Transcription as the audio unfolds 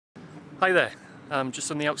Hi there, I'm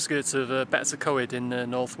just on the outskirts of Coed in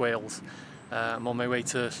North Wales. I'm on my way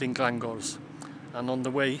to Llyn, and on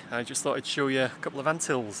the way I just thought I'd show you a couple of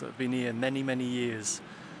anthills that have been here many years,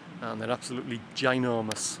 and they're absolutely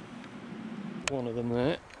ginormous. One of them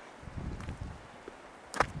there.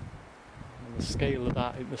 On the scale of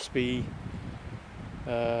that, it must be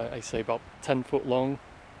I'd say about 10 foot long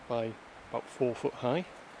by about 4 foot high.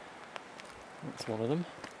 That's one of them.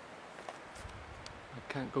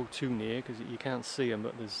 I can't go too near because you can't see them,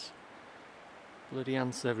 but there's bloody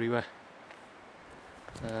ants everywhere.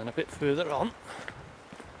 And a bit further on,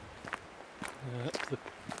 up the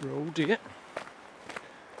road here,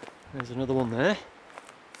 there's another one there.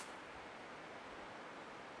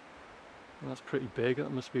 That's pretty big,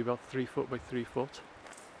 that must be about 3 foot by 3 foot.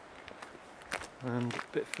 And a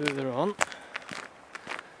bit further on,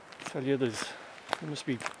 I tell you there must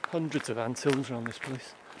be hundreds of anthills around this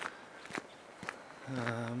place.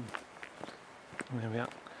 There we are,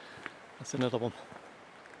 that's another one.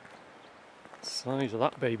 Size of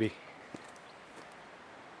that baby.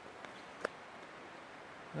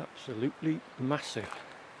 Absolutely massive.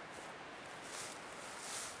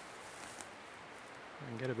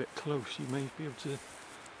 And get a bit close, you may be able to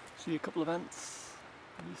see a couple of ants.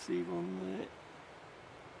 You see one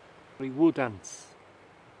there? Wood ants.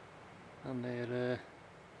 And they're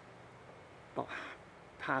about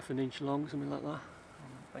half an inch long, something like that.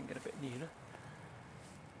 If I can get a bit nearer.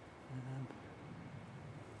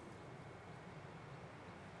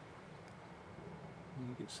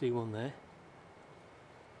 You can see one there.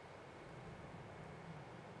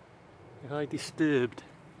 If I disturbed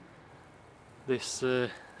this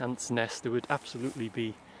ant's nest, there would absolutely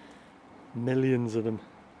be millions of them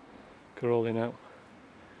crawling out,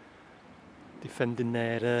 defending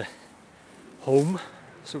their home,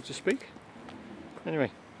 so to speak.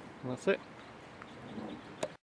 Anyway, that's it.